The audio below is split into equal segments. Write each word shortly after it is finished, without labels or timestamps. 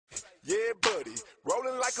Yeah, buddy,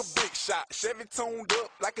 rolling like a big shot. Chevy tuned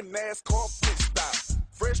up like a NASCAR pit stop.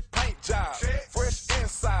 Fresh paint job, fresh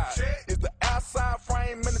inside. Is the outside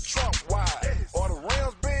frame in the trunk wide? Are the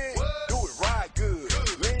rims big? Do it right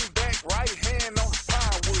good. Lean back, right hand on the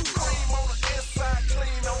pine wood. Cream on the inside,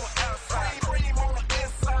 clean on the outside. Cream on the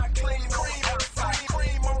inside, clean on the outside.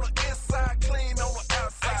 Cream on the inside, clean on the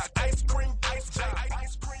outside. Ice cream, ice cream,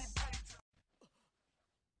 ice cream.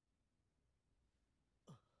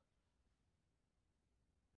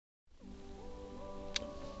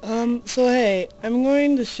 So hey, I'm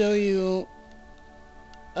going to show you,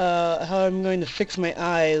 how I'm going to fix my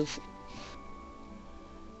eyes.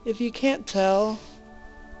 If you can't tell,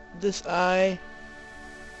 this eye,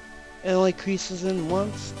 it only creases in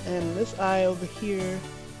once, and this eye over here,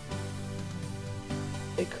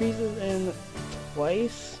 it creases in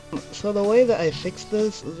twice. So the way that I fix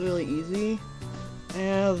this is really easy. I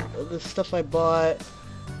have the stuff I bought.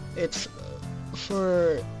 It's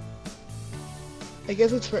for, I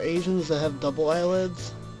guess it's for Asians that have double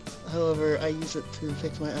eyelids. However, I use it to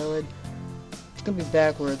fix my eyelid. It's gonna be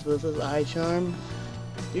backwards, but this is eye charm.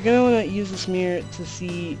 You're gonna want to use this mirror to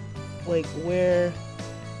see, like, where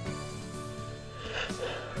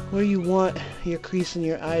you want your crease in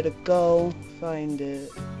your eye to go. Find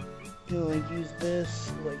it. You want to use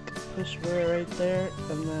this, like, push where right there,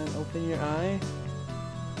 and then open your eye.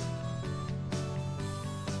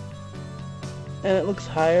 And it looks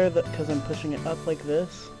higher because I'm pushing it up like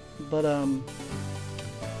this, but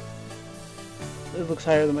it looks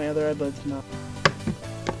higher than my other eye, but it's not.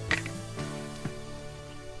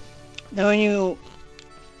 Now when you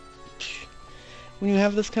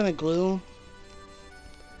have this kind of glue,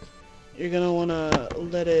 you're gonna want to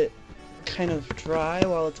let it kind of dry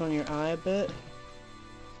while it's on your eye a bit.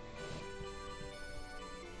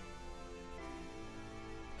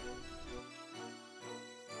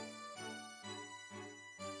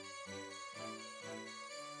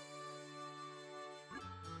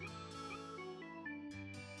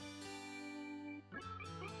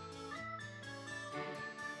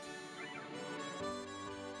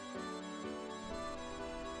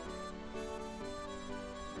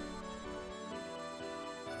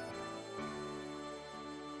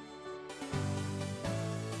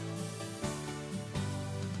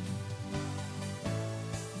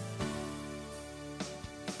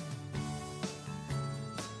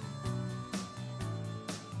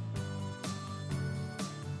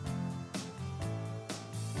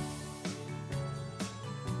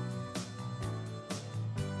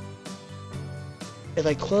 If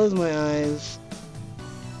I close my eyes,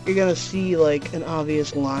 you're gonna see like an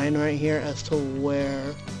obvious line right here as to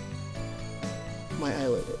where my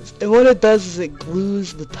eyelid is. And what it does is it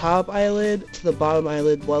glues the top eyelid to the bottom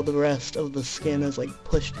eyelid while the rest of the skin is like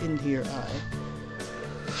pushed into your eye.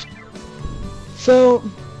 So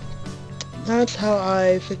that's how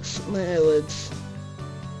I fix my eyelids.